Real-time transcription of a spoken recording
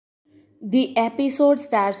The episode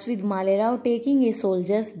starts with Malerao taking a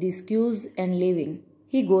soldier's disguise and leaving.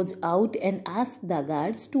 He goes out and asks the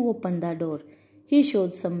guards to open the door. He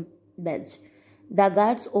shows some badge. The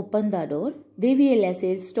guards open the door. Devi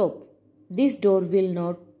says, "Stop. This door will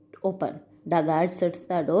not open." The guard shuts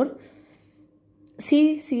the door.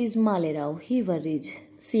 She sees Malerao. He worries.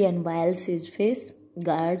 She unveils his face.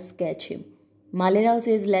 Guards catch him. Malerao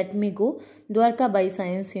says, "Let me go." Dwarkabai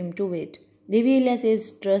signs him to wait. Devi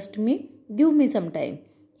says, "Trust me. Give me some time."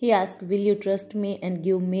 He asks, "Will you trust me and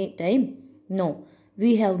give me time?" "No,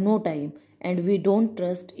 we have no time and we don't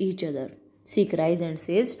trust each other." She cries and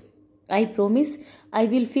says, "I promise I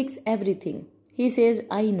will fix everything." He says,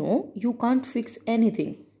 "I know you can't fix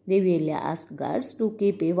anything." Devi asks guards to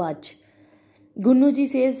keep a watch. Gunuji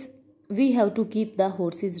says, "We have to keep the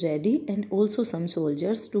horses ready and also some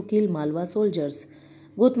soldiers to kill Malwa soldiers."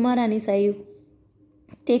 Gotma Rani Sahib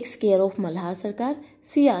takes care of Malhar Sarkar.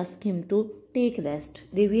 She asks him to take rest.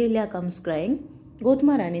 Devi comes crying.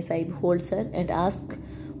 Gotma Rani Sahib holds her and asks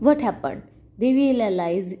what happened. Devi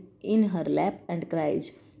lies in her lap and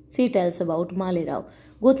cries. She tells about Malerao.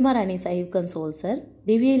 Gotma Rani Sahib consoles her.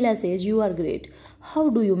 Devi says, "You are great. How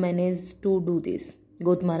do you manage to do this?"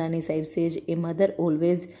 Gotma Rani Sahib says, "A mother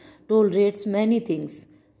always tolerates many things.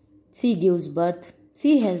 She gives birth.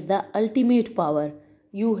 She has the ultimate power.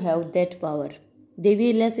 You have that power." Devi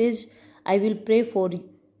says, "I will pray for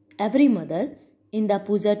every mother in the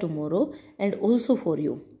puja tomorrow and also for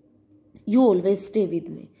you. You always stay with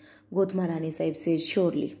me." Gotma Rani Sahib says,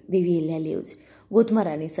 "Surely." Devi leaves. Gotma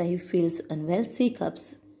Rani Sahib feels unwell. She cups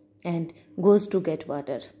and goes to get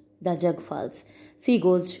water. The jug falls. She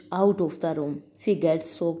goes out of the room. She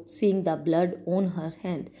gets soaked, seeing the blood on her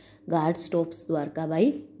hand. Guard stops Dwarkabai.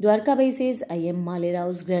 Dwarkabai says, "I am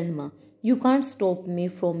Malerao's grandma. You can't stop me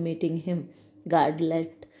from meeting him." Guard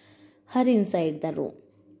let her inside the room.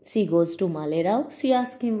 She goes to Malerao. She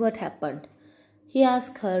asks him what happened. He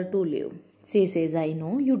asks her to leave. She says, "I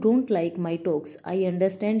know you don't like my talks. I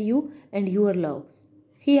understand you and your love."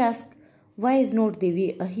 He asks, why is not Devi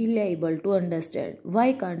Ahilya able to understand? Why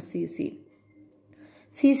can't she see?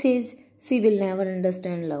 She says, she will never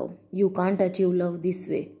understand love. You can't achieve love this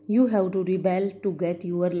way. You have to rebel to get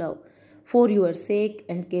your love. For your sake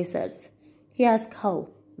and Kesar's. He asks how.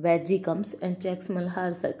 Vaji comes and checks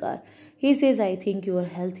Malhar Sarkar. He says, "I think your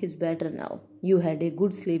health is better now. You had a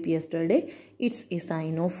good sleep yesterday. It's a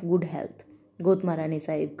sign of good health." Gotma Rani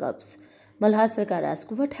Sahib comes. Malhar Sarkar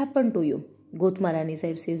asks, "What happened to you?" Gotma Rani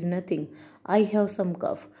Sahib says, "Nothing. I have some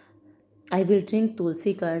cough. I will drink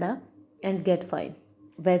tulsi kada and get fine."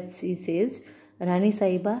 Vaji says, "Rani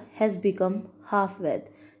Sahiba has become half Ved."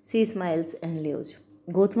 She smiles and leaves.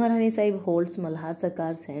 Gotma Rani Sahib holds Malhar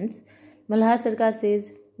Sarkar's hands. Malhar Sarkar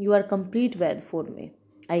says, "You are complete Ved for me.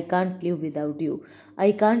 I can't live without you.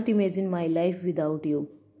 I can't imagine my life without you."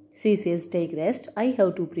 She says, "Take rest. I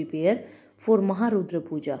have to prepare for Maharudra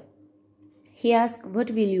Puja." He asks,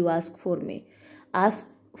 "What will you ask for me?" "Ask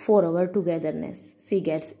for our togetherness." She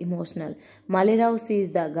gets emotional. Malerao sees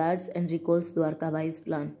the guards and recalls Dwarkabai's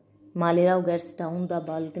plan. Malerao gets down the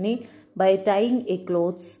balcony by tying a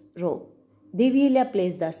clothes rope. Devi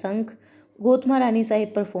plays the Sankh. Gotma Rani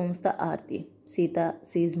Sahib performs the Aarti. Sita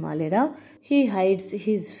sees Malerao. He hides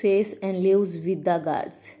his face and leaves with the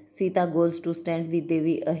guards. Sita goes to stand with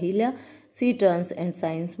Devi Ahilya. She turns and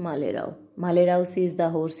signs Malerao. Malerao sees the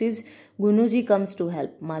horses. Gunuji comes to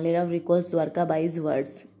help. Malerao recalls Dwarkabai's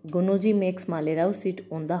words. Gunuji makes Malerao sit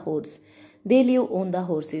on the horse. They live on the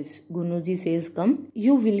horses. Gunuji says, "Come,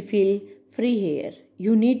 you will feel free here.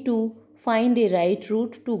 You need to find a right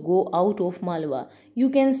route to go out of Malwa. You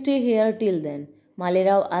can stay here till then."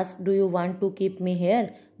 Malerao asks, "Do you want to keep me here?"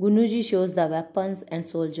 Gunuji shows the weapons and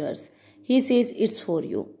soldiers. He says, "It's for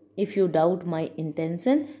you. If you doubt my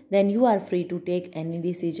intention, then you are free to take any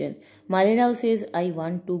decision." Malerao says, "I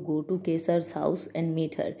want to go to Kesar's house and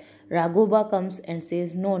meet her." Raghoba comes and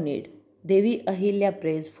says, "No need." Devi Ahilya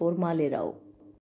prays for Malerao.